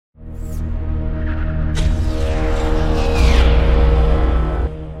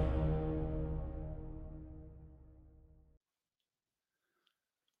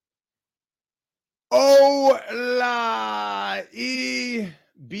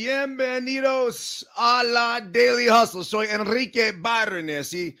Bienvenidos a la Daily Hustle. Soy Enrique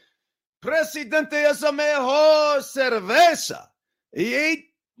Byrnes y presidente es la mejor cerveza. Y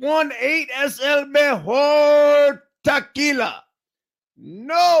 818 es el mejor tequila.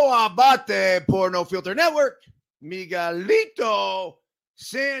 No abate por No Filter Network. Miguelito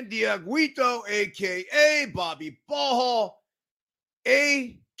San Dieguito, a.k.a. Bobby Ball,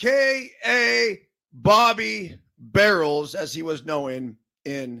 a.k.a. Bobby Barrels, as he was known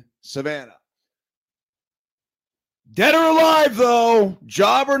in Savannah. Dead or alive, though,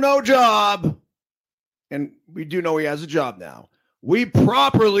 job or no job, and we do know he has a job now, we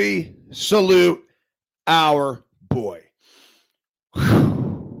properly salute our boy.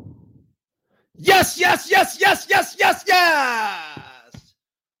 Yes, yes, yes, yes, yes, yes, yes.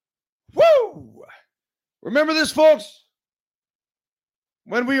 Woo! Remember this, folks?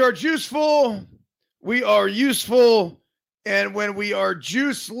 When we are juiceful, we are useful. And when we are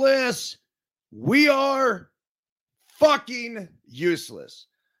juiceless, we are fucking useless.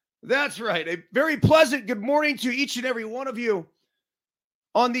 That's right. A very pleasant good morning to each and every one of you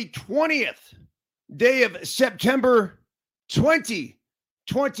on the 20th day of September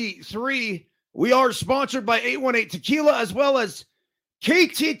 2023. We are sponsored by 818 Tequila as well as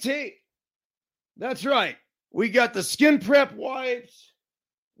KTT. That's right. We got the skin prep wipes.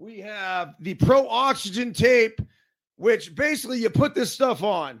 We have the Pro Oxygen tape, which basically you put this stuff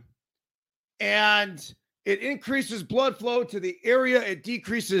on and it increases blood flow to the area. It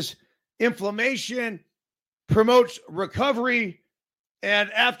decreases inflammation, promotes recovery.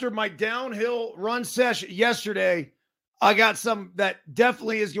 And after my downhill run session yesterday, I got some that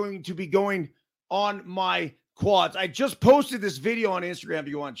definitely is going to be going on my quads. I just posted this video on Instagram if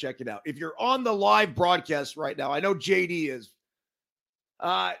you want to check it out. If you're on the live broadcast right now, I know JD is.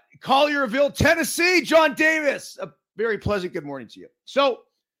 Collierville, Tennessee, John Davis. A very pleasant good morning to you. So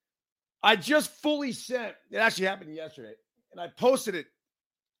I just fully sent, it actually happened yesterday, and I posted it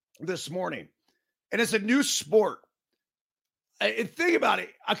this morning. And it's a new sport. And think about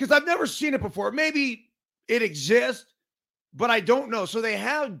it, because I've never seen it before. Maybe it exists, but I don't know. So they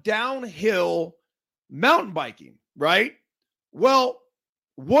have downhill mountain biking, right? Well,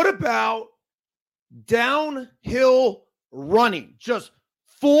 what about downhill running? Just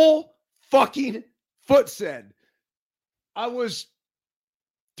full fucking foot send. I was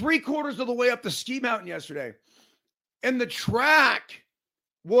 3/4 of the way up the ski mountain yesterday, and the track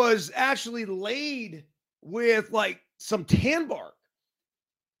was actually laid with like some tan bark.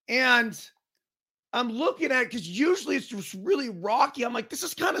 And I'm looking at it because usually it's just really rocky. I'm like, this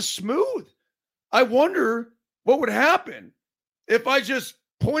is kind of smooth. I wonder what would happen if I just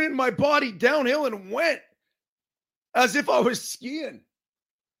pointed my body downhill and went as if I was skiing.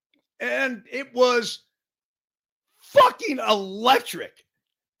 And it was fucking electric.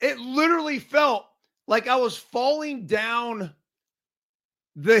 It literally felt like I was falling down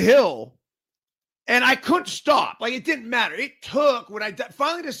the hill and I couldn't stop. Like it didn't matter. It took, when I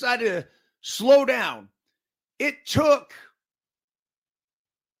finally decided to slow down, it took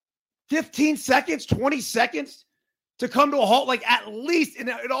 15 seconds, 20 seconds to come to a halt, like at least. And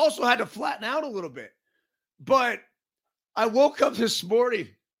it also had to flatten out a little bit. But I woke up this morning,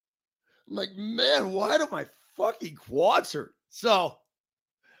 I'm like, man, why do my fucking quads hurt? So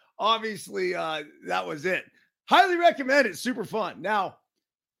obviously that was it. Highly recommend it. Super fun. Now,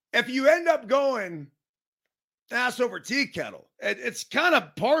 if you end up going ass over tea kettle, it's kind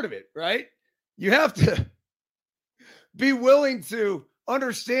of part of it, right? You have to be willing to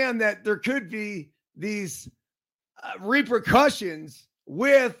understand that there could be these repercussions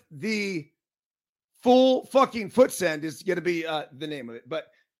with the full fucking foot send is going to be the name of it. But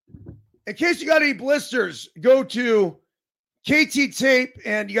in case you got any blisters, go to KT Tape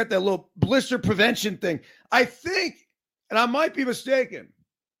and you got that little blister prevention thing. I think, and I might be mistaken,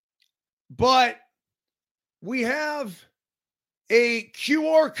 but we have a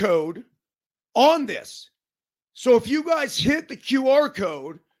QR code on this. So if you guys hit the QR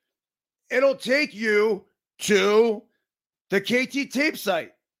code, it'll take you to the KT Tape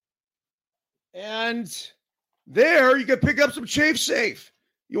site. And there you can pick up some Chafe Safe.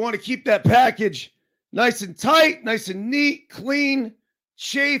 You want to keep that package nice and tight, nice and neat, clean,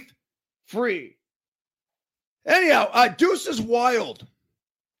 chafe free. Anyhow, Deuces Wild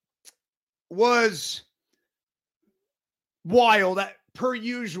was wild, per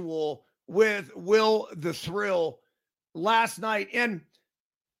usual, with Will the Thrill last night. And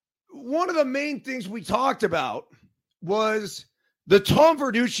one of the main things we talked about was the Tom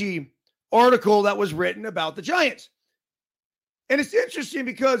Verducci article that was written about the Giants. And it's interesting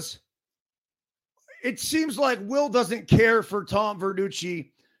because it seems like Will doesn't care for Tom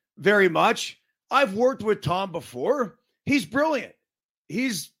Verducci very much. I've worked with Tom before. He's brilliant.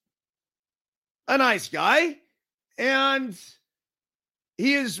 He's a nice guy. And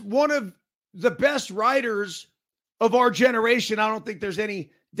he is one of the best writers of our generation. I don't think there's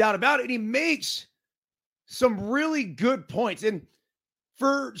any doubt about it. And he makes some really good points. And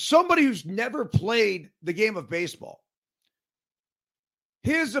for somebody who's never played the game of baseball,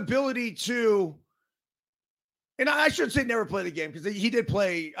 his ability to, and I should say never play the game because he did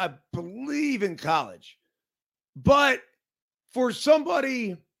play, I believe, in college. But for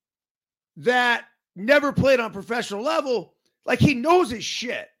somebody that never played on a professional level, like, he knows his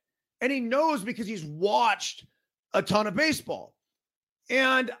shit. And he knows because he's watched a ton of baseball.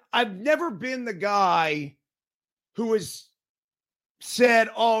 And I've never been the guy who has said,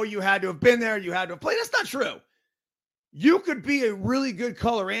 oh, you had to have been there, you had to have played. That's not true. You could be a really good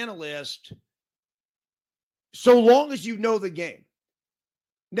color analyst so long as you know the game.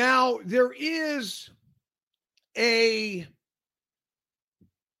 Now, there is a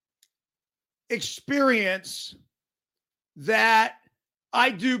experience that I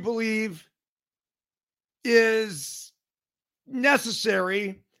do believe is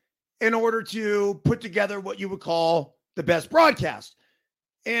necessary in order to put together what you would call the best broadcast.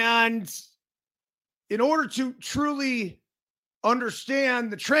 And in order to truly understand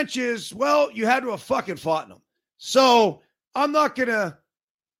the trenches, well, you had to have fucking fought in them. So I'm not going to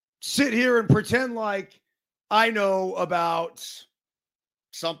sit here and pretend like I know about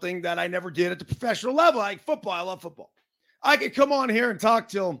something that I never did at the professional level, like football. I love football. I could come on here and talk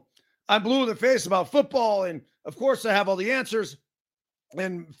till I'm blue in the face about football. And of course I have all the answers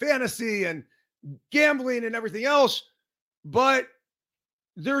and fantasy and gambling and everything else. But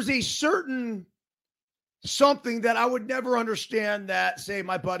there's a certain something that I would never understand that, say,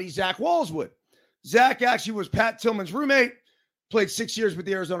 my buddy Zach Walls would. Zach actually was Pat Tillman's roommate, played 6 years with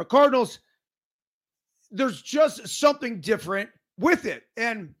the Arizona Cardinals. There's just something different with it.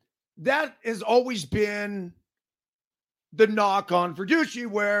 And that has always been the knock on Verducci,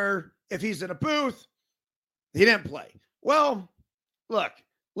 where if he's in a booth, he didn't play. Well, look,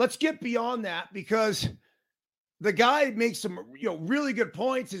 let's get beyond that, because the guy makes some, really good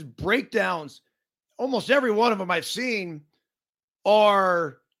points. His breakdowns, almost every one of them I've seen,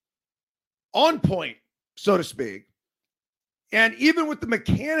 are on point, so to speak. And even with the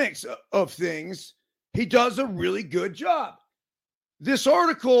mechanics of things, he does a really good job. This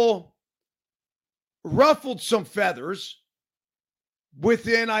article ruffled some feathers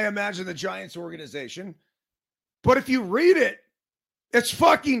within, I imagine, the Giants organization. But if you read it, it's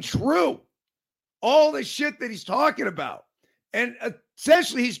fucking true. All the shit that he's talking about. And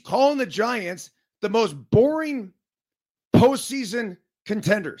essentially, he's calling the Giants the most boring postseason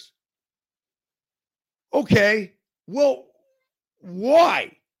contenders. Okay, well,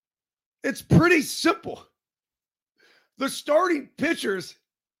 why? It's pretty simple. The starting pitchers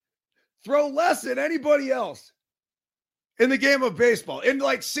throw less than anybody else in the game of baseball, and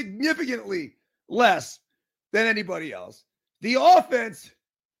like significantly less than anybody else. The offense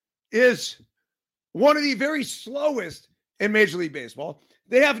is one of the very slowest in Major League Baseball.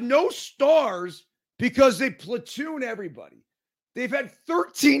 They have no stars because they platoon everybody. They've had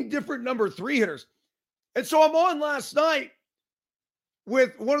 13 different number 3 hitters. And so I'm on last night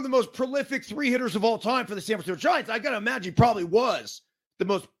with one of the most prolific 3 hitters of all time for the San Francisco Giants. I got to imagine he probably was the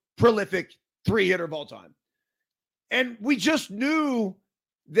most prolific 3 hitter of all time. And we just knew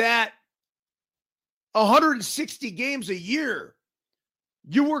that 160 games a year,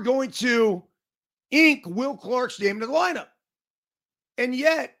 you were going to ink Will Clark's name into the lineup. And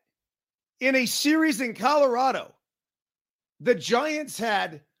yet, in a series in Colorado, the Giants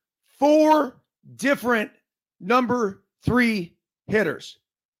had 4 different number 3 hitters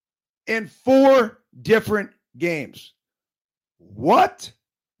in 4 different games. What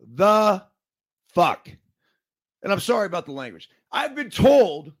the fuck? And I'm sorry about the language. I've been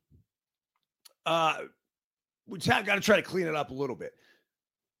told, we've got to try to clean it up a little bit.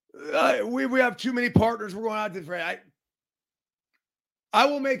 We have too many partners. We're going out to I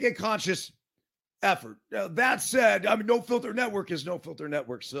will make a conscious effort. That said, No Filter Network is No Filter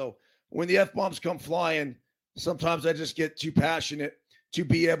Network. So when the F-bombs come flying, sometimes I just get too passionate to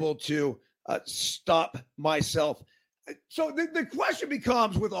be able to stop myself. So the question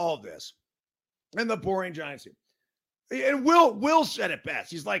becomes with all of this and the boring Giants team. And Will said it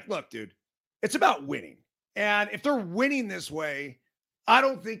best. He's like, look, dude, it's about winning. And if they're winning this way, I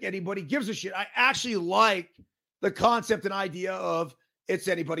don't think anybody gives a shit. I actually like the concept and idea of it's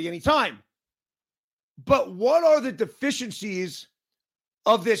anybody, anytime. But what are the deficiencies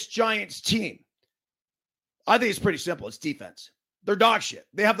of this Giants team? I think it's pretty simple. It's defense. They're dog shit.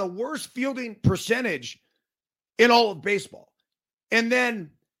 They have the worst fielding percentage in all of baseball. And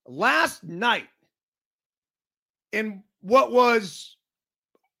then last night, in what was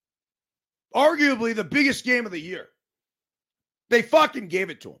arguably the biggest game of the year, they fucking gave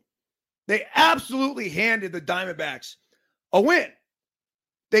it to them. They absolutely handed the Diamondbacks a win.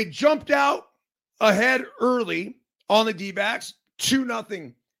 They jumped out ahead early on the D-backs,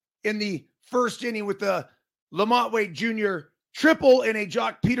 2-0 in the first inning with the Lamont Wade Jr. triple and a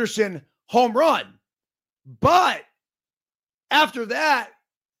Jock Peterson home run. But after that,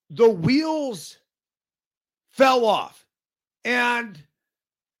 the wheels fell off. And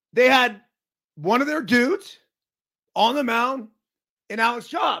they had one of their dudes on the mound in Alex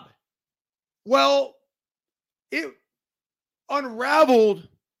Cobb. Well, it unraveled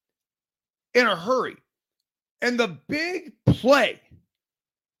in a hurry. And the big play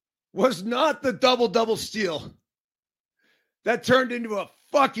was not the double-double steal that turned into a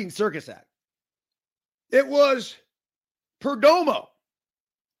fucking circus act. It was Perdomo,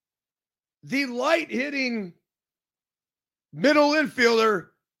 the light-hitting middle infielder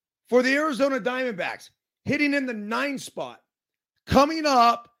for the Arizona Diamondbacks, hitting in the 9 spot, coming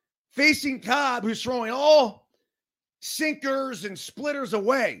up, facing Cobb, who's throwing all sinkers and splitters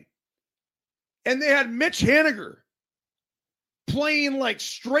away. And they had Mitch Haniger playing like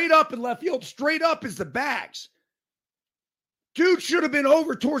straight up in left field. Straight up is the bags. Dude should have been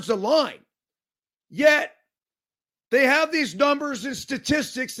over towards the line. Yet, they have these numbers and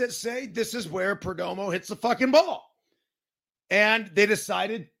statistics that say this is where Perdomo hits the fucking ball. And they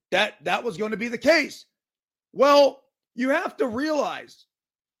decided that that was going to be the case. Well, you have to realize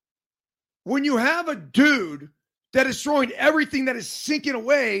when you have a dude that is throwing everything that is sinking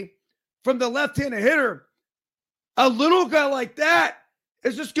away from the left-handed hitter, a little guy like that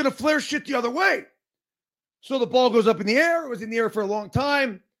is just going to flare shit the other way. So the ball goes up in the air. It was in the air for a long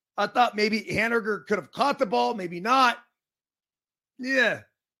time. I thought maybe Haniger could have caught the ball, maybe not. Yeah.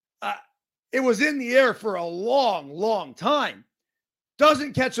 It was in the air for a long, long time.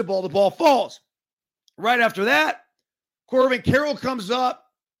 Doesn't catch the ball falls. Right after that, Corbin Carroll comes up,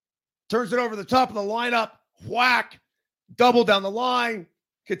 turns it over the top of the lineup, whack, double down the line.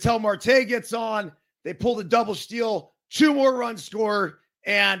 Ketel Marte gets on. They pull the double steal, 2 more runs scored,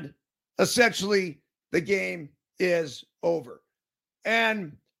 and essentially the game is over.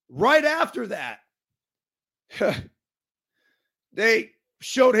 And right after that, they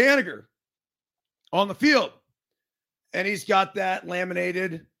showed Haniger on the field, and he's got that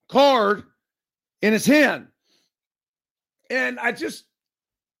laminated card in his hand. And I just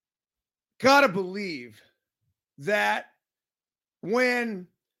got to believe that when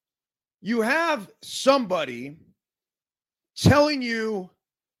you have somebody telling you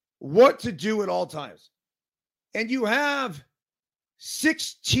what to do at all times, and you have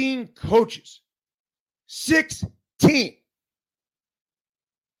 16 coaches, 16,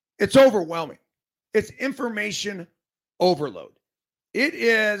 it's overwhelming. It's information overload. It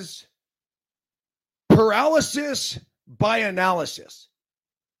is paralysis by analysis.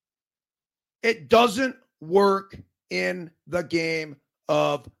 It doesn't work in the game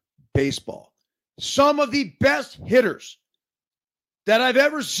of baseball. Some of the best hitters that I've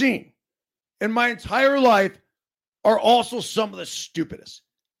ever seen in my entire life are also some of the stupidest.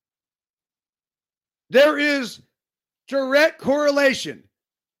 There is direct correlation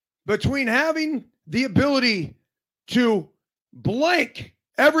between having the ability to blank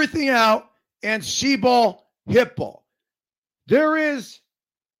everything out and see ball, hit ball. There is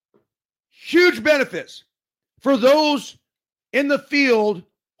huge benefits for those in the field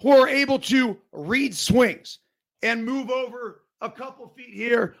who are able to read swings and move over a couple feet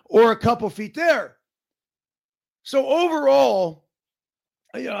here or a couple feet there. So overall,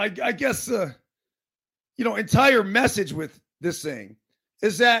 I guess entire message with this thing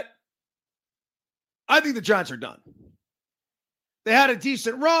is that I think the Giants are done. They had a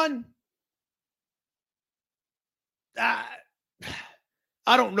decent run. I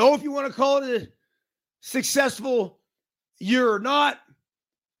don't know if you want to call it a successful year or not,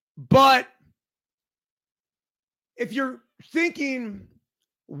 but if you're thinking,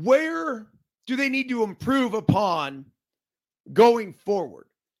 where do they need to improve upon going forward?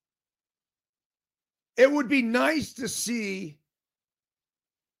 It would be nice to see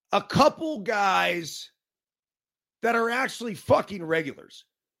a couple guys that are actually fucking regulars.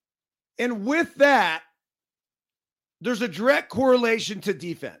 And with that, there's a direct correlation to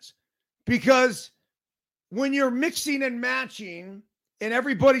defense. Because when you're mixing and matching and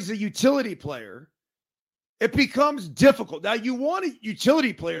everybody's a utility player, it becomes difficult. Now, you want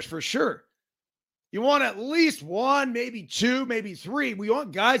utility players for sure. You want at least one, maybe two, maybe three. We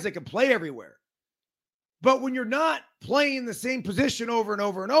want guys that can play everywhere. But when you're not playing the same position over and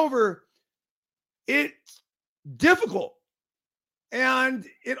over and over, it's difficult. And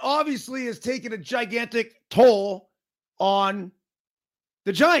it obviously has taken a gigantic toll on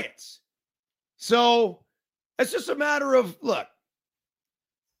the Giants. So it's just a matter of, look,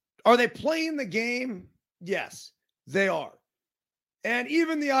 are they playing the game? Yes, they are. And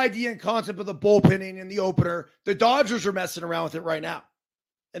even the idea and concept of the bullpenning and the opener, the Dodgers are messing around with it right now.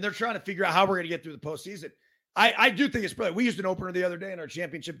 And they're trying to figure out how we're going to get through the postseason. I do think it's brilliant. We used an opener the other day in our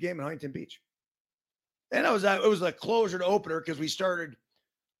championship game in Huntington Beach. And it was a closer to opener because we started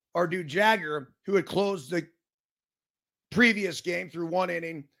our dude Jagger, who had closed the previous game through one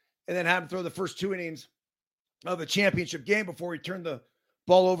inning and then had him throw the first 2 innings of the championship game before he turned the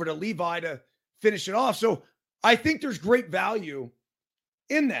ball over to Levi to finish it off. So I think there's great value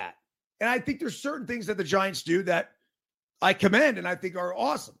in that. And I think there's certain things that the Giants do that I commend and I think are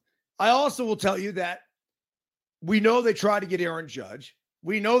awesome. I also will tell you that we know they tried to get Aaron Judge.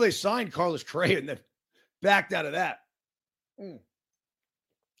 We know they signed Carlos Correa and then backed out of that.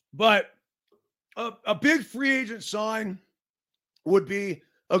 But a big free agent sign would be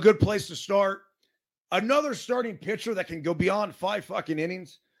a good place to start. Another starting pitcher that can go beyond 5 fucking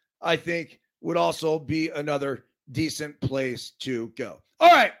innings, I think, would also be another decent place to go.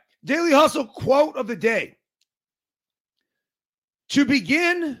 All right, Daily Hustle quote of the day. To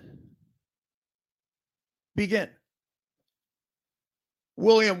begin.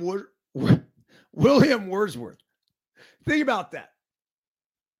 William Wordsworth. Think about that.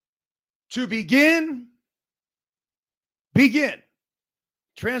 To begin.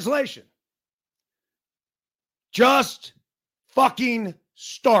 Translation. Just fucking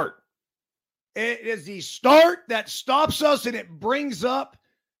start. It is the start that stops us, and it brings up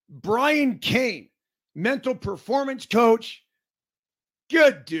Brian Kane, mental performance coach.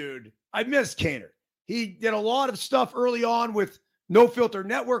 Good dude. I miss Kaner. He did a lot of stuff early on with No Filter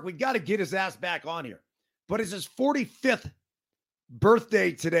Network. We got to get his ass back on here. But it's his 45th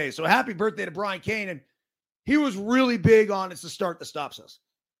birthday today. So happy birthday to Brian Kane. And he was really big on it's the start that stops us.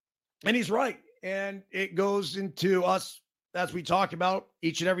 And he's right. And it goes into us, as we talk about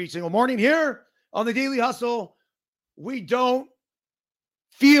each and every single morning here on the Daily Hustle. We don't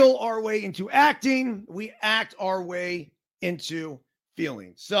feel our way into acting. We act our way into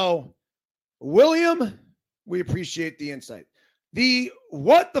feeling. So, William, we appreciate the insight. The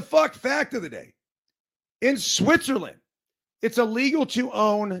what the fuck fact of the day. In Switzerland, it's illegal to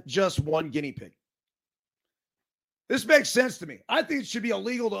own just one guinea pig. This makes sense to me. I think it should be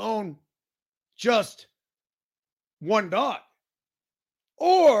illegal to own just one dog.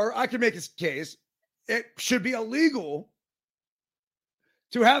 Or I can make a case, it should be illegal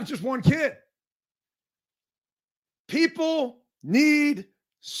to have just one kid. People need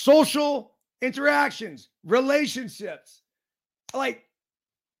social interactions, relationships. Like,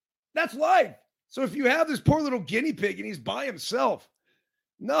 that's life. So if you have this poor little guinea pig and he's by himself,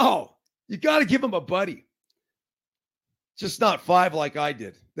 no, you got to give him a buddy. Just not 5 like I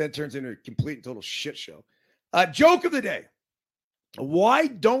did. That turns into a complete and total shit show. Joke of the day. Why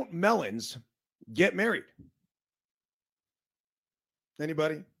don't melons get married?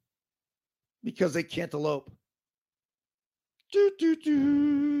 Anybody? Because they can't elope.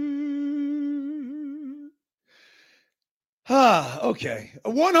 Okay.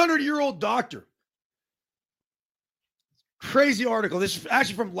 A 100-year-old doctor. Crazy article. This is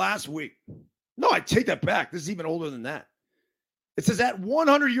actually from last week. No, I take that back. This is even older than that. It says at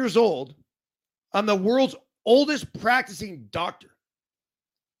 100 years old, I'm the world's oldest practicing doctor.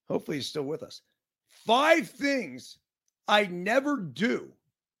 Hopefully he's still with us. 5 things I never do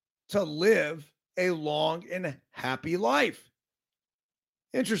to live a long and happy life.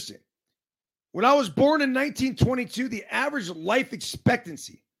 Interesting. When I was born in 1922, the average life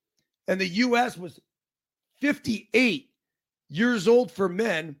expectancy in the U.S. was 58 years old for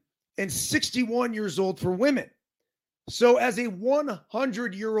men and 61 years old for women. So as a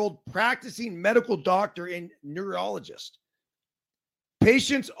 100-year-old practicing medical doctor and neurologist,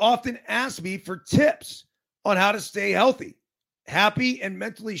 patients often ask me for tips on how to stay healthy, happy, and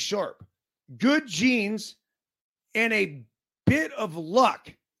mentally sharp. Good genes and a bit of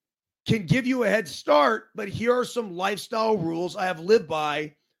luck can give you a head start, but here are some lifestyle rules I have lived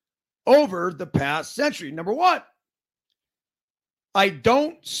by over the past century. Number 1, I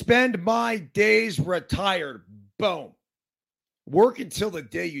don't spend my days retired. Boom. Work until the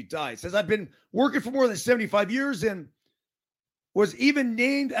day you die. It says I've been working for more than 75 years and was even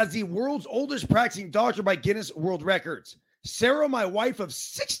named as the world's oldest practicing doctor by Guinness World Records. Sarah, my wife of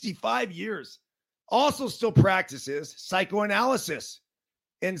 65 years, Also still practices psychoanalysis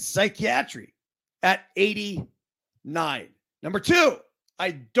and psychiatry at 89. Number 2,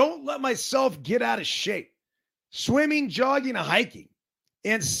 I don't let myself get out of shape. Swimming, jogging, hiking,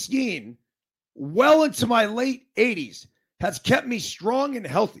 and skiing well into my late 80s has kept me strong and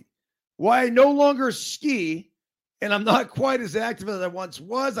healthy. While I no longer ski and I'm not quite as active as I once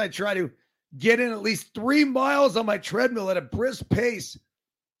was, I try to get in at least 3 miles on my treadmill at a brisk pace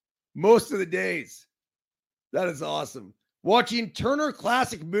most of the days. That is awesome. Watching Turner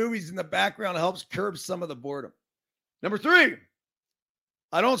Classic Movies in the background helps curb some of the boredom. Number 3,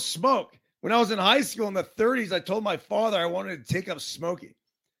 I don't smoke. When I was in high school in the 30s, I told my father I wanted to take up smoking.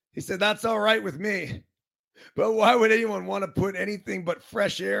 He said, that's all right with me. But why would anyone want to put anything but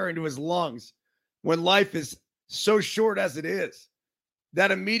fresh air into his lungs when life is so short as it is?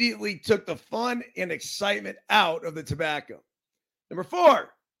 That immediately took the fun and excitement out of the tobacco. Number 4,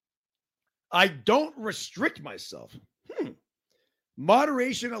 I don't restrict myself.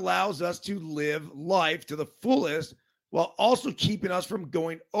 Moderation allows us to live life to the fullest while also keeping us from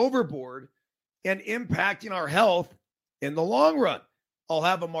going overboard and impacting our health in the long run. I'll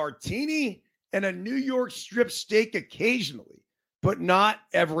have a martini and a New York strip steak occasionally, but not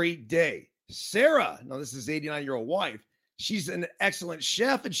every day. Sarah, now this is 89-year-old wife, she's an excellent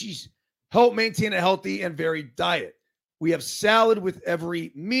chef and she's helped maintain a healthy and varied diet. We have salad with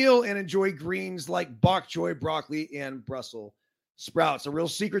every meal and enjoy greens like bok choy, broccoli, and Brussels sprouts. A real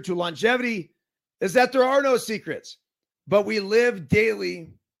secret to longevity is that there are no secrets, but we live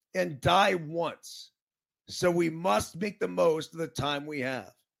daily and die once. So we must make the most of the time we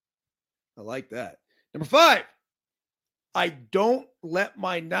have. I like that. Number 5, I don't let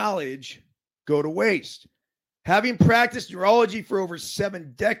my knowledge go to waste. Having practiced neurology for over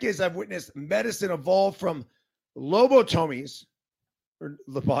 7 decades, I've witnessed medicine evolve from lobotomies or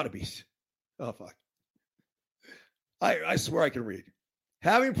lobotomies. Oh, fuck. I swear I can read.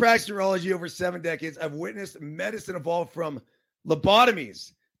 Having practiced neurology over 7 decades, I've witnessed medicine evolve from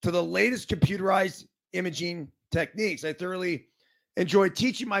lobotomies to the latest computerized imaging techniques. I thoroughly enjoy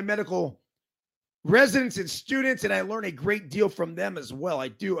teaching my medical residents and students, and I learn a great deal from them as well. I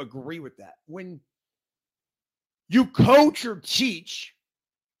do agree with that. When you coach or teach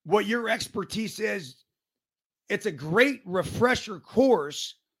what your expertise is, it's a great refresher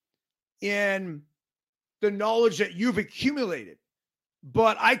course in the knowledge that you've accumulated.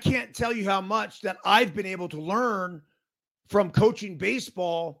 But I can't tell you how much that I've been able to learn from coaching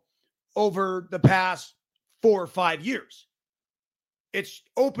baseball over the past 4 or 5 years. It's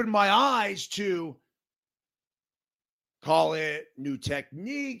opened my eyes to, call it new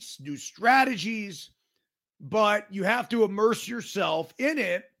techniques, new strategies, but you have to immerse yourself in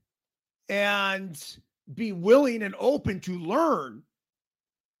it and be willing and open to learn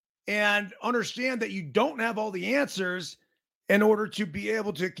and understand that you don't have all the answers in order to be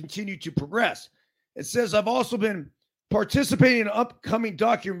able to continue to progress. It says, I've also been participating in an upcoming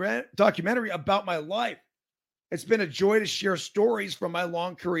documentary about my life. It's been a joy to share stories from my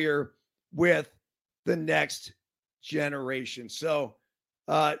long career with the next generation. So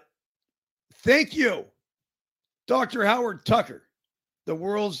thank you, Dr. Howard Tucker, the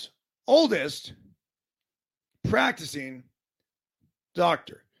world's oldest practicing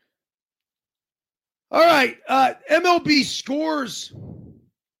doctor. All right, MLB scores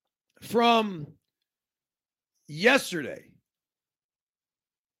from yesterday.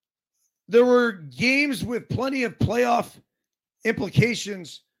 There were games with plenty of playoff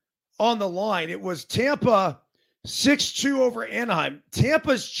implications on the line. It was Tampa 6-2 over Anaheim.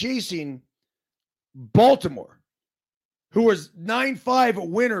 Tampa's chasing Baltimore, who was 9-5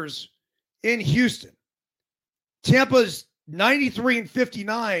 winners in Houston. Tampa's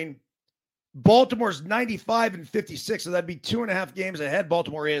 93-59. Baltimore's 95-56. So that'd be 2.5 games ahead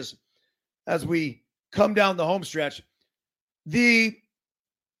Baltimore is as we come down the home stretch. The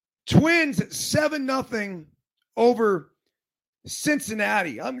Twins 7-0 over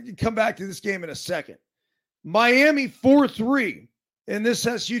Cincinnati. I'm going to come back to this game in a second. Miami 4-3. And this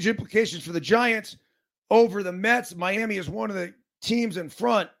has huge implications for the Giants over the Mets. Miami is one of the teams in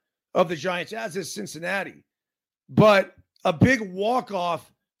front of the Giants, as is Cincinnati. But a big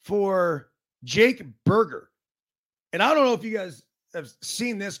walk-off for Jake Berger. And I don't know if you guys have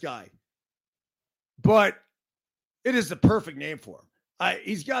seen this guy, but it is the perfect name for him.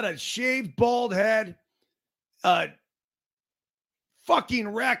 He's got a shaved bald head, fucking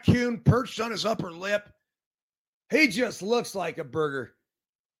raccoon perched on his upper lip. He just looks like a burger.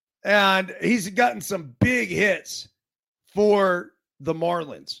 And he's gotten some big hits for the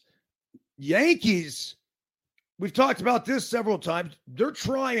Marlins. Yankees, we've talked about this several times. They're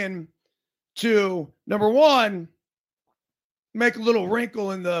trying to, number one, make a little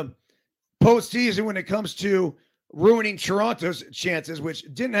wrinkle in the postseason when it comes to ruining Toronto's chances, which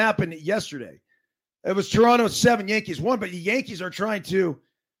didn't happen yesterday. It was Toronto 7, Yankees 1, but the Yankees are trying to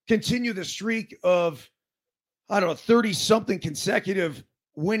continue the streak of, 30-something consecutive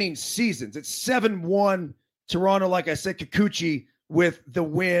winning seasons. It's 7-1 Toronto, like I said, Kikuchi with the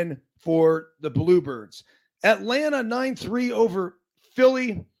win for the Bluebirds. Atlanta 9-3 over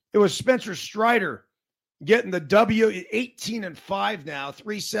Philly. It was Spencer Strider getting the W, 18-5 now,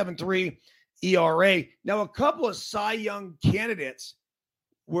 3.73 ERA. Now, a couple of Cy Young candidates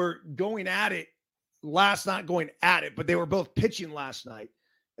were going at it but they were both pitching last night.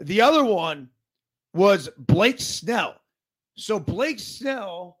 The other one was Blake Snell. So Blake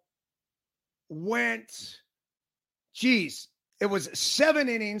Snell went, it was 7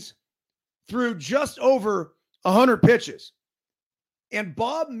 innings through just over 100 pitches. And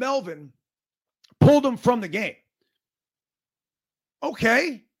Bob Melvin pulled him from the game.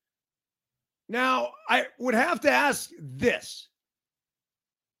 Okay. Now, I would have to ask this.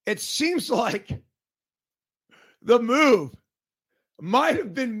 It seems like the move might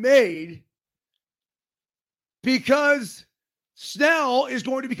have been made because Snell is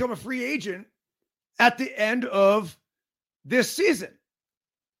going to become a free agent at the end of this season.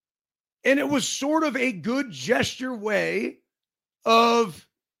 And it was sort of a good gesture way of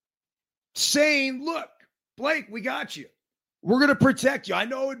saying, look, Blake, we got you. We're going to protect you. I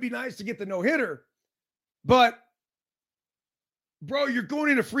know it'd be nice to get the no-hitter, but, bro, you're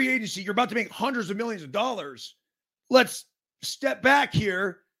going into free agency. You're about to make hundreds of millions of dollars. Let's step back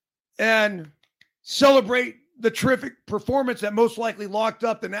here and celebrate the terrific performance that most likely locked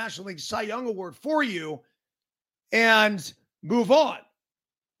up the National League Cy Young Award for you and move on.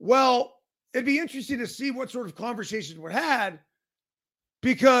 Well, it'd be interesting to see what sort of conversations were had,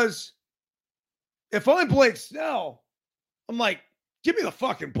 because if I'm Blake Snell, I'm like, give me the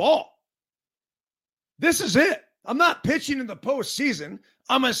fucking ball. This is it. I'm not pitching in the postseason.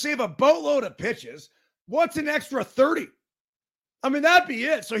 I'm going to save a boatload of pitches. What's an extra 30? I mean, that'd be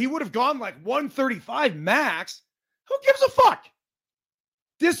it. So he would have gone like 135 max. Who gives a fuck?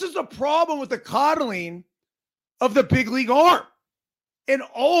 This is a problem with the coddling of the big league arm. And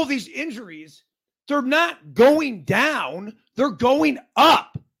all of these injuries, they're not going down. They're going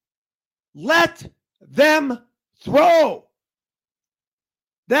up. Let them throw.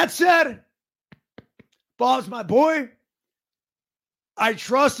 That said, Bob's my boy. I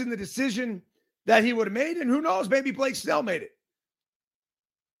trust in the decision that he would have made. And who knows, maybe Blake Snell made it.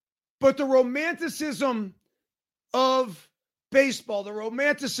 But the romanticism of baseball, the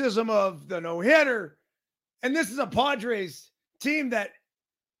romanticism of the no-hitter, and this is a Padres team that,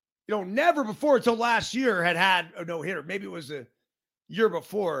 never before until last year had a no-hitter. Maybe it was a year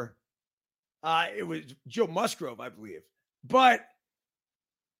before. It was Joe Musgrove, I believe. But,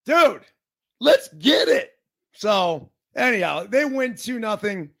 dude, let's get it. So, anyhow, they win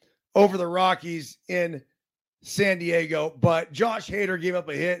 2-0 over the Rockies in San Diego, but Josh Hader gave up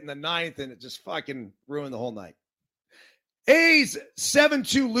a hit in the 9th, and it just fucking ruined the whole night. A's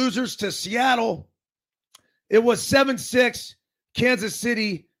 7-2 losers to Seattle. It was 7-6 Kansas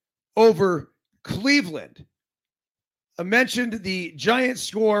City over Cleveland. I mentioned the Giants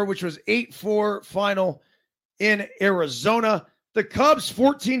score, which was 8-4 final in Arizona. The Cubs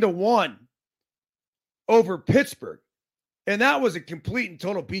 14-1 over Pittsburgh. And that was a complete and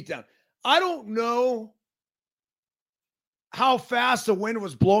total beatdown. I don't know how fast the wind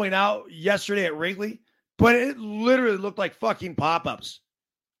was blowing out yesterday at Wrigley, but it literally looked like fucking pop-ups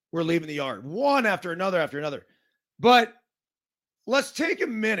were leaving the yard, one after another. But let's take a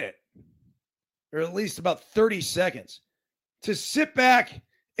minute, or at least about 30 seconds, to sit back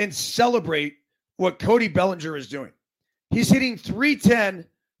and celebrate what Cody Bellinger is doing. He's hitting .310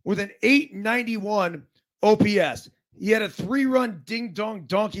 with an .891 OPS. He had a 3-run ding-dong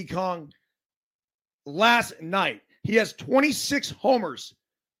Donkey Kong last night. He has 26 homers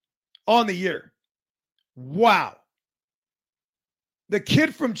on the year. Wow. The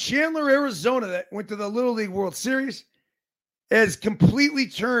kid from Chandler, Arizona that went to the Little League World Series has completely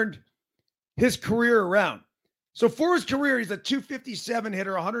turned his career around. So for his career, he's a .257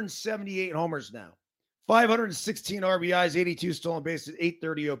 hitter, 178 homers now, 516 RBIs, 82 stolen bases,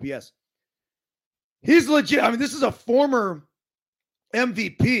 830 OPS. He's legit. I mean, this is a former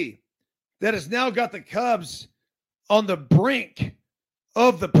MVP that has now got the Cubs on the brink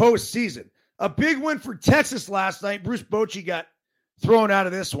of the postseason. A big win for Texas last night. Bruce Bochy got thrown out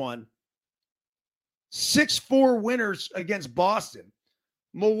of this one. 6-4 winners against Boston.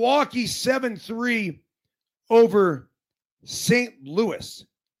 Milwaukee 7-3 over St. Louis.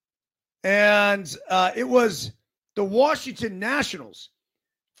 And it was the Washington Nationals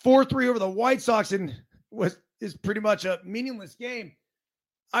 4-3 over the White Sox, and is pretty much a meaningless game.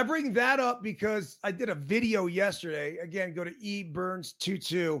 I bring that up because I did a video yesterday. Again, go to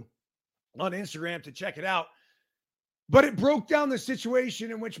eByrnes22 on Instagram to check it out. But it broke down the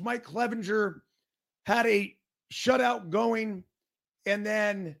situation in which Mike Clevenger had a shutout going, and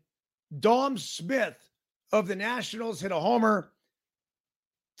then Dom Smith of the Nationals hit a homer.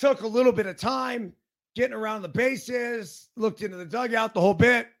 Took a little bit of time getting around the bases, looked into the dugout, the whole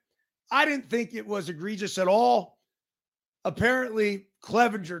bit. I didn't think it was egregious at all. Apparently,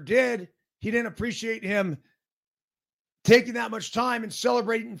 Clevenger did. He didn't appreciate him taking that much time and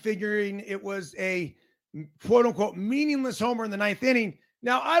celebrating, figuring it was a quote-unquote meaningless homer in the ninth inning.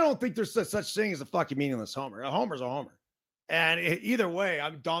 Now, I don't think there's such thing as a fucking meaningless homer. A homer's a homer. And either way,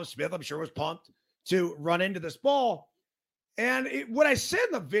 Dom Smith, I'm sure, was pumped to run into this ball. And what I said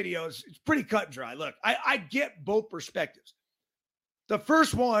in the video is it's pretty cut and dry. Look, I get both perspectives. The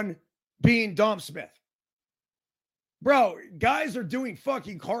first one being Dom Smith. Bro, guys are doing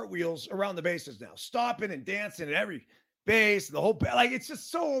fucking cartwheels around the bases now, stopping and dancing at every base, the whole, like, it's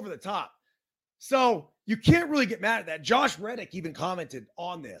just so over the top. So you can't really get mad at that. Josh Reddick even commented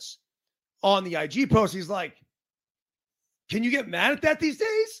on this on the IG post. He's like, can you get mad at that these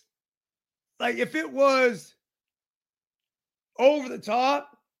days? Like, if it was over the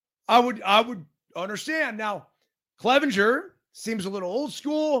top, I would understand. Now, Clevenger seems a little old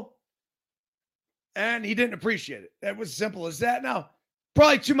school, and he didn't appreciate it. That was as simple as that. Now,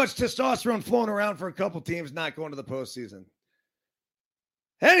 probably too much testosterone flowing around for a couple teams not going to the postseason.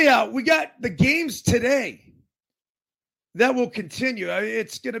 Anyhow, we got the games today that will continue.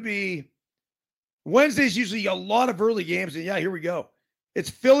 It's going to be Wednesday's usually a lot of early games, and yeah, here we go. It's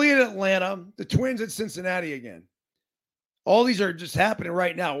Philly at Atlanta, the Twins at Cincinnati again. All these are just happening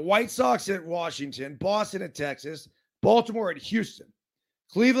right now. White Sox at Washington, Boston at Texas, Baltimore at Houston,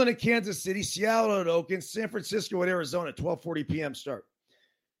 Cleveland at Kansas City, Seattle at Oakland, San Francisco at Arizona, 12:40 p.m. start.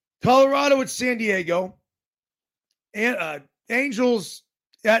 Colorado at San Diego, and Angels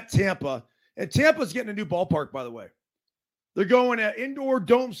at Tampa. And Tampa's getting a new ballpark, by the way. They're going to indoor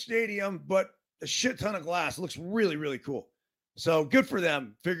dome stadium, but a shit ton of glass. It looks really, really cool. So good for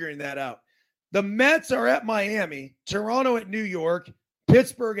them figuring that out. The Mets are at Miami, Toronto at New York,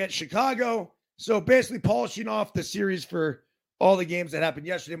 Pittsburgh at Chicago. So basically polishing off the series for all the games that happened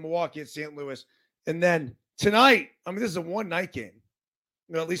yesterday, Milwaukee at St. Louis. And then tonight, this is a one-night game,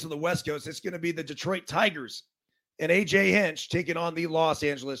 at least on the West Coast. It's going to be the Detroit Tigers and A.J. Hinch taking on the Los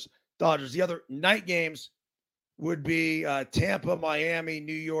Angeles Dodgers. The other night games would be Tampa, Miami,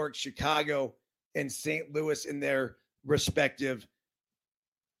 New York, Chicago, and St. Louis in their respective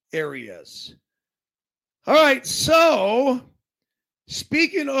areas. All right, so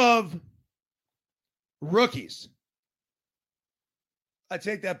speaking of rookies, I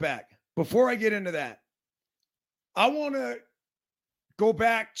take that back. Before I get into that, I want to go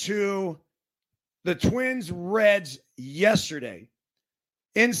back to the Twins-Reds yesterday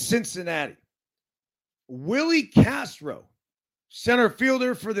in Cincinnati. Willie Castro, center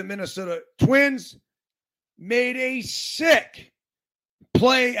fielder for the Minnesota Twins, made a sick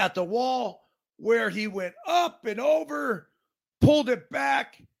play at the wall where he went up and over, pulled it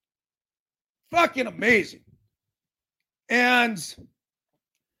back. Fucking amazing. And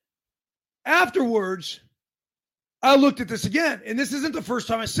afterwards, I looked at this again, and this isn't the first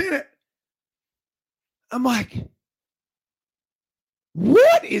time I've seen it. I'm like,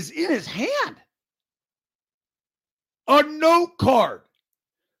 what is in his hand? A note card.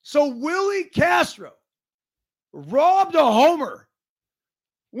 So Willie Castro robbed a homer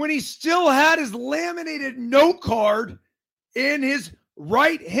when he still had his laminated note card in his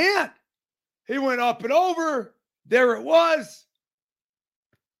right hand. He went up and over. There it was.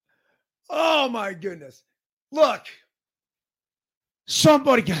 Oh, my goodness. Look,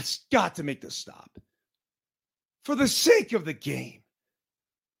 somebody got to make this stop. For the sake of the game.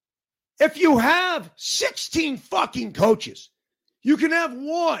 If you have 16 fucking coaches, you can have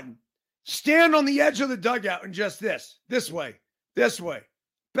one stand on the edge of the dugout and just this way,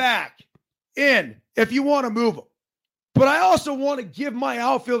 back, in, if you want to move them. But I also want to give my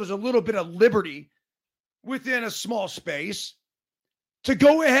outfielders a little bit of liberty within a small space to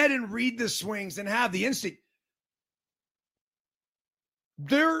go ahead and read the swings and have the instinct.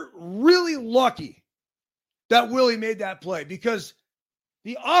 They're really lucky that Willie made that play, because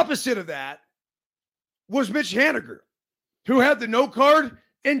the opposite of that was Mitch Haniger, who had the no card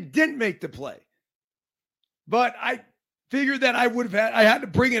and didn't make the play. But I figured that I had to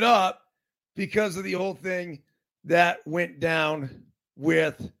bring it up because of the whole thing that went down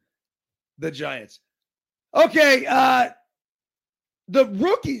with the Giants. Okay, the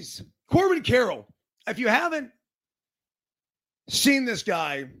rookies, Corbin Carroll. If you haven't seen this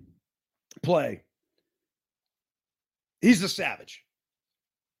guy play, he's a savage.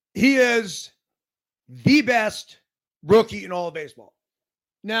 He is the best rookie in all of baseball.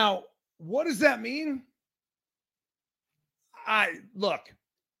 Now, what does that mean? Look,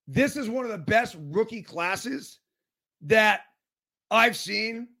 this is one of the best rookie classes that I've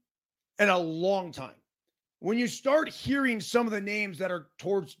seen in a long time. When you start hearing some of the names that are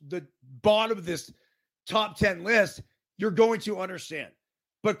towards the bottom of this top 10 list, you're going to understand.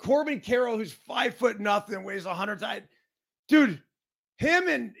 But Corbin Carroll, who's 5'0", weighs 100, dude, him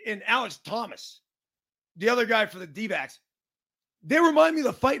and Alex Thomas, the other guy for the D-backs, they remind me of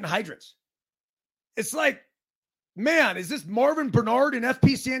the Fighting Hydrants. It's like, man, is this Marvin Bernard and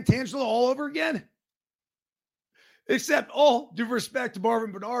FP Santangelo all over again? Except all due respect to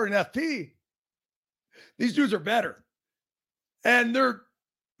Marvin Bernard and FP, these dudes are better. And they're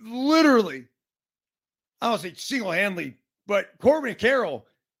literally, I don't say single-handedly, but Corbin Carroll,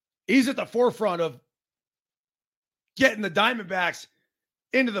 he's at the forefront of getting the Diamondbacks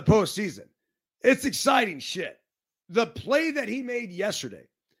into the postseason. It's exciting shit. The play that he made yesterday,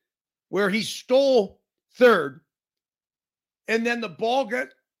 where he stole third, and then the ball got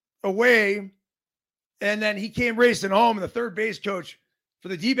away, and then he came racing home, and the third base coach for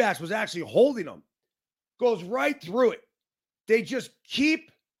the D-backs was actually holding him. Goes right through it. They just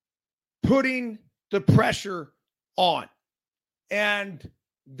keep putting the pressure on. And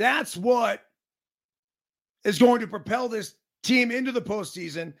that's what is going to propel this team into the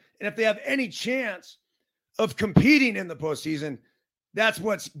postseason. And if they have any chance of competing in the postseason, that's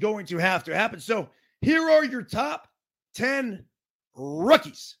what's going to have to happen. So here are your top 10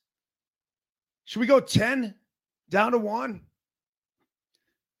 rookies. Should we go 10 down to 1?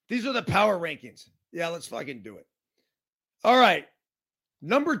 These are the power rankings. Yeah, let's fucking do it. All right.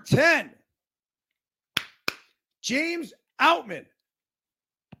 Number 10, James Outman.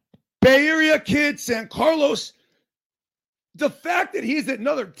 Bay Area kid, San Carlos. The fact that he's at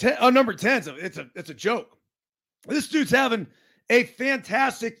number 10, it's a joke. This dude's having a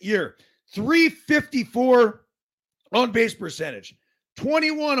fantastic year. 354 on base percentage,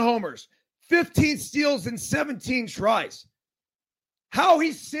 21 homers, 15 steals, and 17 tries. How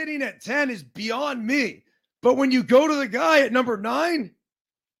he's sitting at 10 is beyond me. But when you go to the guy at number 9,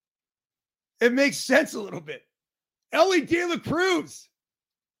 it makes sense a little bit. Ellie De La Cruz.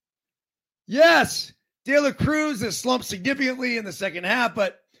 Yes, De La Cruz has slumped significantly in the second half,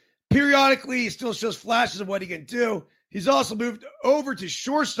 but periodically he still shows flashes of what he can do. He's also moved over to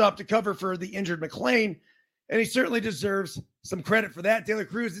shortstop to cover for the injured McLean, and he certainly deserves some credit for that. De La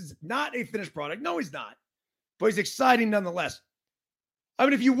Cruz is not a finished product. No, he's not. But he's exciting nonetheless. I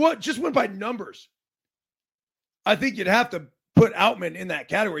mean, if you just went by numbers, I think you'd have to put Outman in that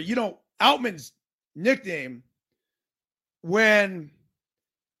category. You know, Outman's nickname when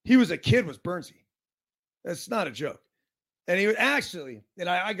he was a kid was Byrnesy. That's not a joke. And he would actually, and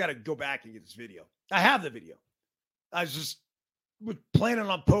I got to go back and get this video. I have the video. I was just planning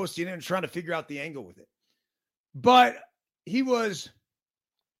on posting it and trying to figure out the angle with it. But he was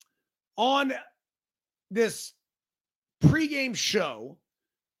on this pregame show,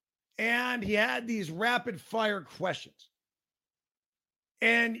 and he had these rapid fire questions.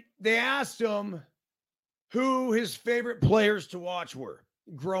 And they asked him who his favorite players to watch were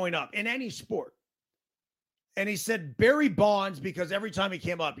growing up in any sport. And he said Barry Bonds, because every time he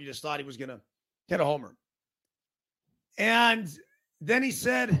came up, you just thought he was going to hit a homer. And then he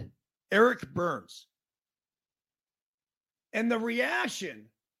said Eric Byrnes. And the reaction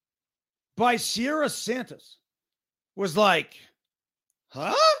by Sierra Santos was like,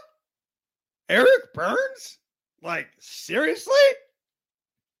 huh? Eric Byrnes? Like, seriously?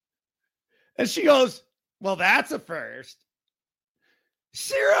 And she goes, well, that's a first.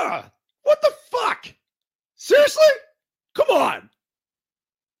 Sierra, what the fuck? Seriously? Come on.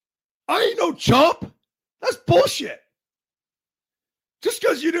 I ain't no chump. That's bullshit. Just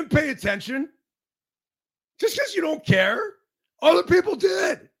because you didn't pay attention, just because you don't care, other people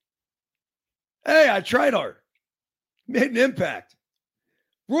did. Hey, I tried hard. Made an impact.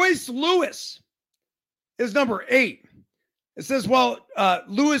 Royce Lewis is number 8. It says, well,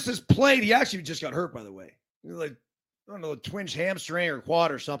 Lewis has played. He actually just got hurt, by the way. Like, I don't know, a twinge hamstring or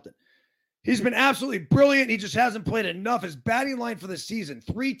quad or something. He's been absolutely brilliant. He just hasn't played enough. His batting line for the season,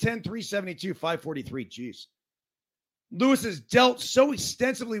 310, 372, 543. Jeez. Lewis has dealt so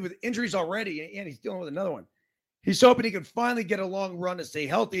extensively with injuries already, and he's dealing with another one. He's hoping he can finally get a long run to stay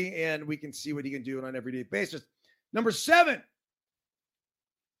healthy, and we can see what he can do on an everyday basis. Number 7,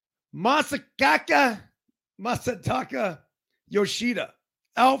 Masataka Yoshida,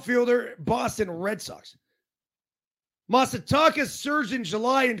 outfielder, Boston Red Sox. Masataka surged in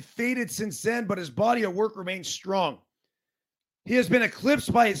July and faded since then, but his body of work remains strong. He has been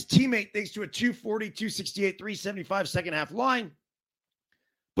eclipsed by his teammate thanks to a 240, 268, 375 second half line,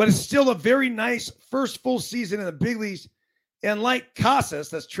 but it's still a very nice first full season in the big leagues. And like Casas,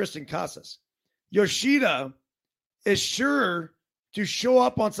 that's Tristan Casas, Yoshida is sure to show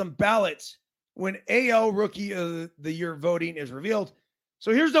up on some ballots when AL Rookie of the Year voting is revealed.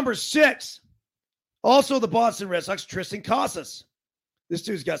 So here's number 6. Also the Boston Red Sox, Tristan Casas. This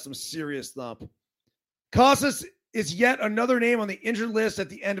dude's got some serious thump. Casas is yet another name on the injured list at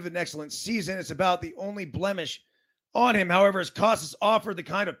the end of an excellent season. It's about the only blemish on him. However, as Casas offered the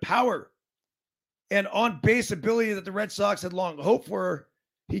kind of power and on-base ability that the Red Sox had long hoped for,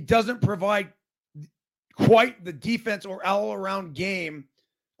 he doesn't provide quite the defense or all-around game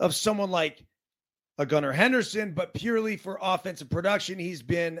of someone like a Gunnar Henderson, but purely for offensive production, he's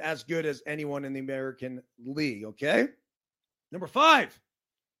been as good as anyone in the American League, okay? Number 5,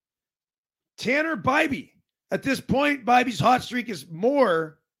 Tanner Bybee. At this point, Bybee's hot streak is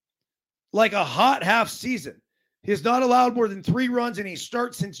more like a hot half season. He has not allowed more than 3 runs in a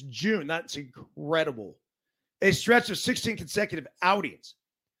start since June. That's incredible. A stretch of 16 consecutive outings.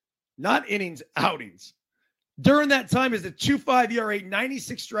 Not innings, outings. During that time is a 2.5 ERA,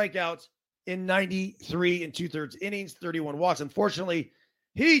 96 strikeouts in 93 and 2/3 innings, 31 walks. Unfortunately,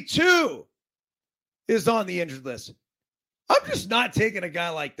 he too is on the injured list. I'm just not taking a guy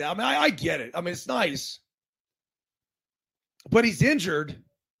like that. I mean, I get it. I mean, it's nice. But he's injured.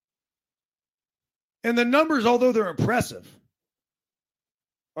 And the numbers, although they're impressive,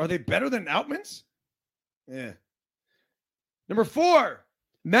 are they better than Outman's? Yeah. Number 4,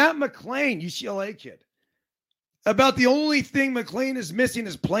 Matt McClain, UCLA kid. About the only thing McClain is missing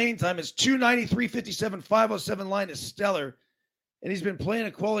is playing time. His 293, 57, 507 line is stellar, and he's been playing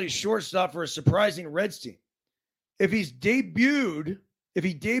a quality shortstop for a surprising Reds team. If he debuted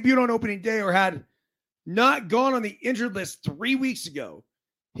on opening day or had not gone on the injured list 3 weeks ago,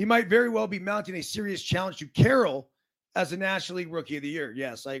 he might very well be mounting a serious challenge to Carroll as a National League Rookie of the Year.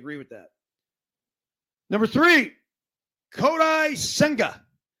 Yes, I agree with that. Number 3, Kodai Senga,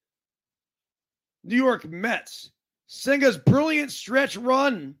 New York Mets. Senga's brilliant stretch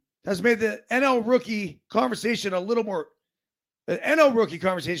run has made the NL rookie conversation a little bit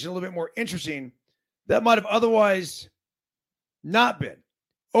more interesting that might have otherwise not been.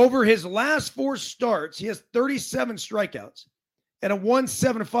 Over his last 4 starts, he has 37 strikeouts and a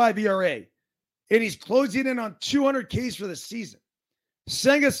 1.75 ERA, and he's closing in on 200 Ks for the season.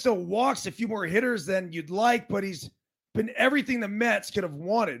 Senga still walks a few more hitters than you'd like, but he's been everything the Mets could have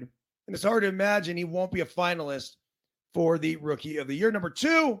wanted, and it's hard to imagine he won't be a finalist for the Rookie of the Year. Number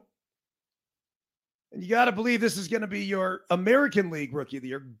 2, and you got to believe this is going to be your American League Rookie of the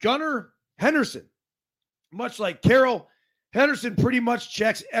Year, Gunnar Henderson. Much like Carroll, Henderson pretty much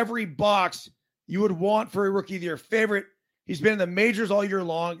checks every box you would want for a Rookie of the Year favorite. He's been in the majors all year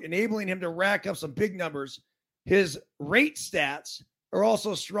long, enabling him to rack up some big numbers. His rate stats are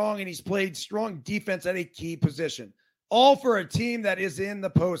also strong, and he's played strong defense at a key position. All for a team that is in the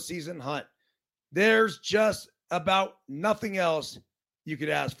postseason hunt. There's just about nothing else you could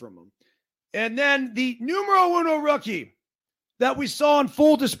ask from him. And then the numero uno rookie that we saw on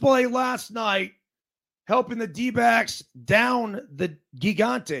full display last night, helping the D-backs down the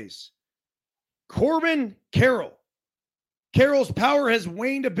Gigantes, Corbin Carroll. Carroll's power has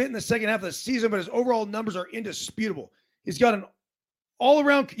waned a bit in the second half of the season, but his overall numbers are indisputable. He's been an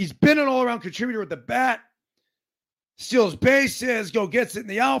all-around contributor with the bat, steals bases, gets it in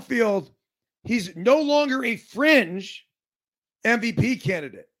the outfield. He's no longer a fringe MVP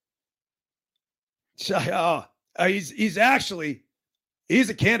candidate. So, he's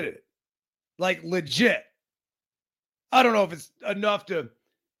a candidate, like legit. I don't know if it's enough to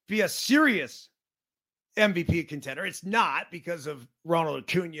be a serious MVP contender. It's not, because of Ronald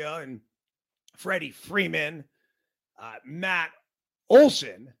Acuna and Freddie Freeman, Matt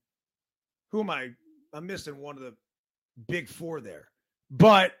Olson, I'm missing one of the big 4 there.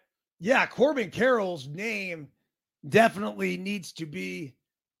 But yeah, Corbin Carroll's name definitely needs to be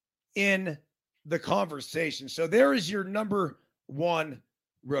in the conversation. So there is your number 1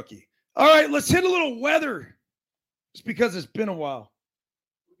 rookie. All right, let's hit a little weather, just because it's been a while.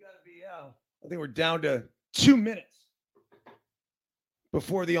 We got to be out. I think we're down to 2 minutes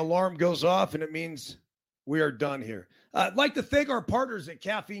before the alarm goes off, and it means we are done here. I'd like to thank our partners at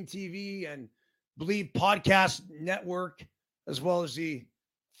Caffeine TV and Believe Podcast Network, as well as the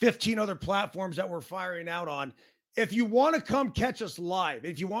 15 other platforms that we're firing out on. If you want to come catch us live,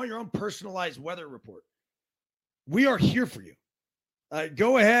 if you want your own personalized weather report, we are here for you.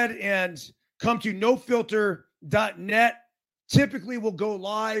 Go ahead and come to nofilter.net. Typically, we'll go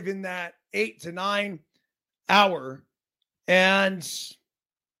live in that 8 to 9 hour. And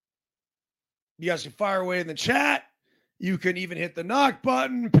you guys can fire away in the chat. You can even hit the knock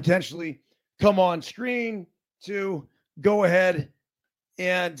button, potentially come on screen to go ahead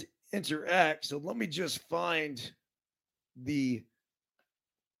and interact. So let me just find the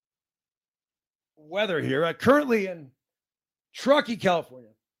weather here. Currently in Truckee, California,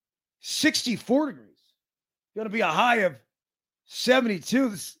 64 degrees. Going to be a high of 72.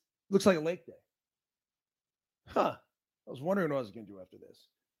 This looks like a lake day. Huh. I was wondering what I was going to do after this.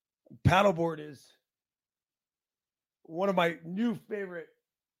 Paddleboard is one of my new favorite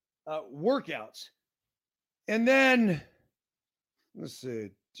workouts. And then, let's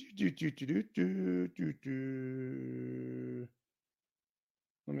see.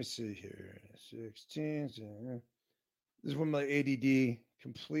 Let me see here. 16. This is when my ADD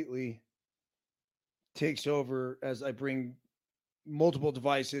completely takes over as I bring multiple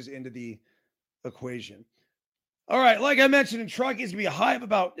devices into the equation. All right, like I mentioned in Truckee, it's going to be a high of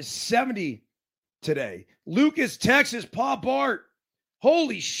about 70 today. Lucas, Texas, Pop Art.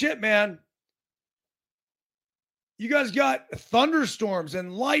 Holy shit, man. You guys got thunderstorms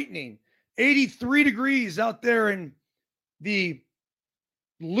and lightning. 83 degrees out there in the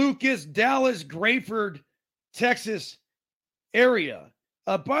Lucas, Dallas, Grayford, Texas area.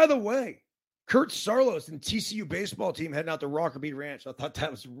 By the way, Kurt Sarlos and TCU baseball team heading out to Rockerbeat Ranch. I thought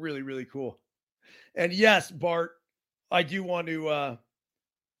that was really, really cool. And yes, Bart, I do want to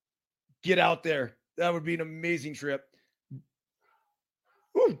get out there. That would be an amazing trip.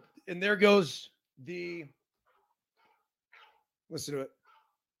 Woo. And there goes the, listen to it.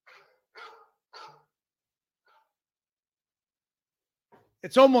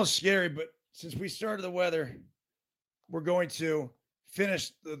 It's almost scary, but since we started the weather, we're going to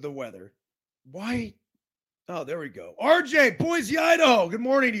finish the weather. Why? Oh, there we go. RJ, Boise, Idaho. Good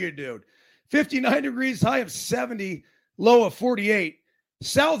morning to you, dude. 59 degrees, high of 70, low of 48.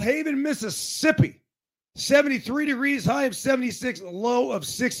 South Haven, Mississippi. 73 degrees, high of 76, low of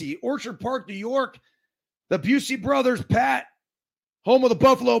 60. Orchard Park, New York. The Busey brothers, Pat, home of the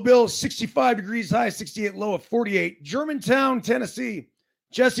Buffalo Bills, 65 degrees, high of 68, low of 48. Germantown, Tennessee.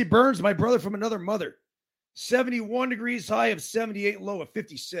 Jesse Byrnes, my brother from another mother. 71 degrees, high of 78, low of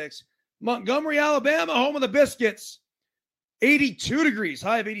 56. Montgomery, Alabama, home of the Biscuits. 82 degrees,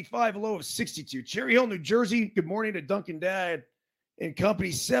 high of 85, low of 62. Cherry Hill, New Jersey. Good morning to Duncan Dad and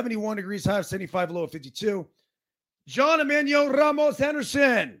company. 71 degrees, high of 75, low of 52. John Emmanuel Ramos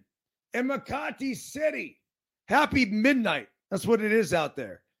Henderson in Makati City. Happy midnight. That's what it is out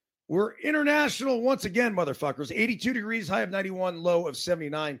there. We're international once again, motherfuckers. 82 degrees, high of 91, low of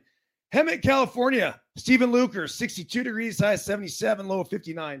 79. Hemet, California. Stephen Luker, 62 degrees, high of 77, low of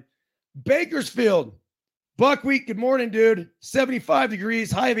 59. Bakersfield. Buckwheat, good morning, dude. 75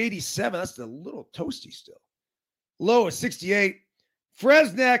 degrees, high of 87. That's a little toasty still. Low of 68.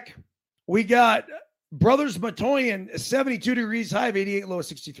 Fresneck, we got Brothers Matoyan, 72 degrees, high of 88, low of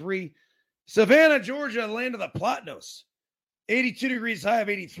 63. Savannah, Georgia, land of the Platanos. 82 degrees, high of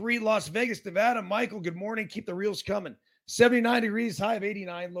 83. Las Vegas, Nevada. Michael, good morning. Keep the reels coming. 79 degrees, high of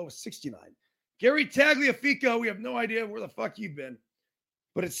 89, low of 69. Gary Tagliafico, we have no idea where the fuck you've been.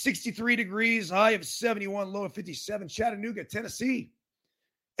 But it's 63 degrees, high of 71, low of 57. Chattanooga, Tennessee.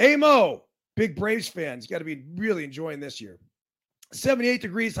 Amo, big Braves fans. Got to be really enjoying this year. 78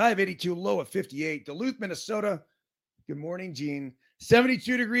 degrees, high of 82, low of 58. Duluth, Minnesota. Good morning, Gene.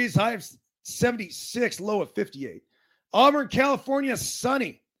 72 degrees, high of 76, low of 58. Auburn, California,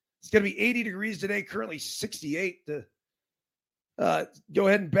 sunny. It's going to be 80 degrees today, currently 68. Go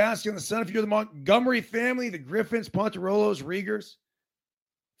ahead and bask in the sun. If you're the Montgomery family, the Griffins, Ponterolos, Riegers.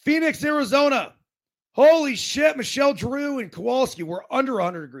 Phoenix, Arizona. Holy shit, Michelle Drew and Kowalski were under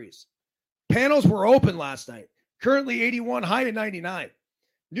 100 degrees. Panels were open last night. Currently 81, high of 99.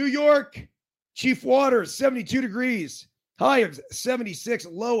 New York, Chief Waters, 72 degrees. High of 76,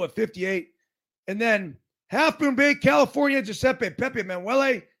 low of 58. And then Half Moon Bay, California, Giuseppe Pepe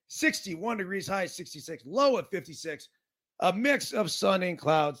Manuele, 61 degrees, high of 66, low of 56. A mix of sun and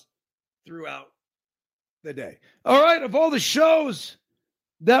clouds throughout the day. All right, of all the shows,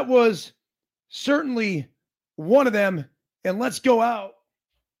 that was certainly one of them. And let's go out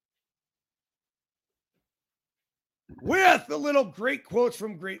with a little great quotes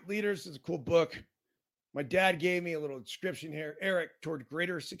from great leaders. It's a cool book. My dad gave me a little description here. Eric, toward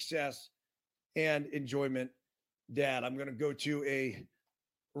greater success and enjoyment. Dad, I'm going to go to a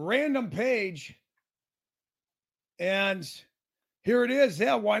random page And here it is.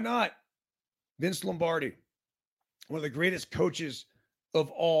 Yeah, why not? Vince Lombardi, one of the greatest coaches of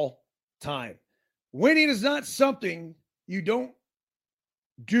all time. Winning is not something you don't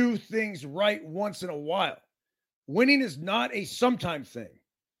do things right once in a while. Winning is not a sometime thing.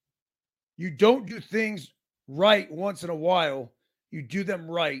 You don't do things right once in a while. You do them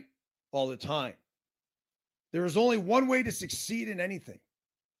right all the time. There is only one way to succeed in anything,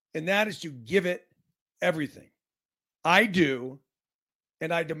 and that is to give it everything. I do,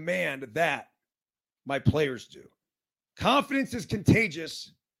 and I demand that my players do. Confidence is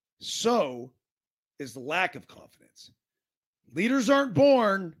contagious. So is the lack of confidence. Leaders aren't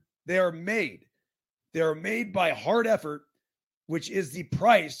born, they are made. They are made by hard effort, which is the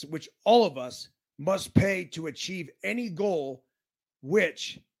price which all of us must pay to achieve any goal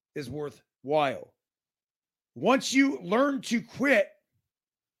which is worthwhile. Once you learn to quit,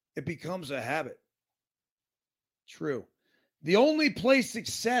 it becomes a habit. True. The only place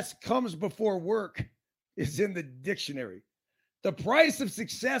success comes before work is in the dictionary. The price of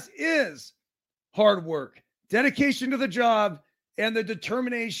success is hard work, dedication to the job, and the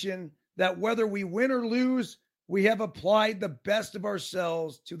determination that whether we win or lose, we have applied the best of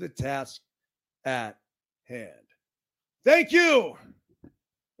ourselves to the task at hand. Thank you.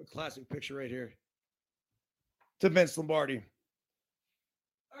 A classic picture right here to Vince Lombardi.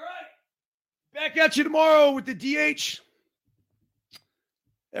 All right. Back at you tomorrow with the DH.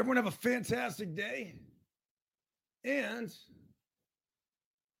 Everyone have a fantastic day. And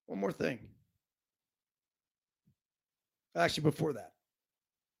one more thing. Actually, before that,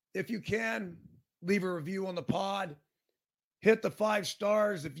 if you can, leave a review on the pod. Hit the 5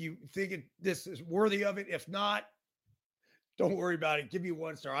 stars if you think this is worthy of it. If not, don't worry about it. Give me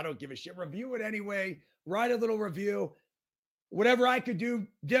 1 star. I don't give a shit. Review it anyway. Write a little review. Whatever I could do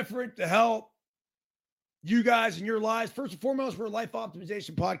different to help you guys in your lives. First and foremost, we're a life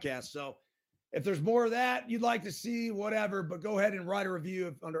optimization podcast. So if there's more of that you'd like to see, whatever, but go ahead and write a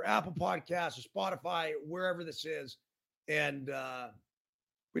review under Apple Podcasts or Spotify, wherever this is. And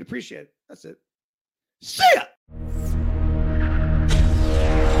we'd appreciate it. That's it. See ya.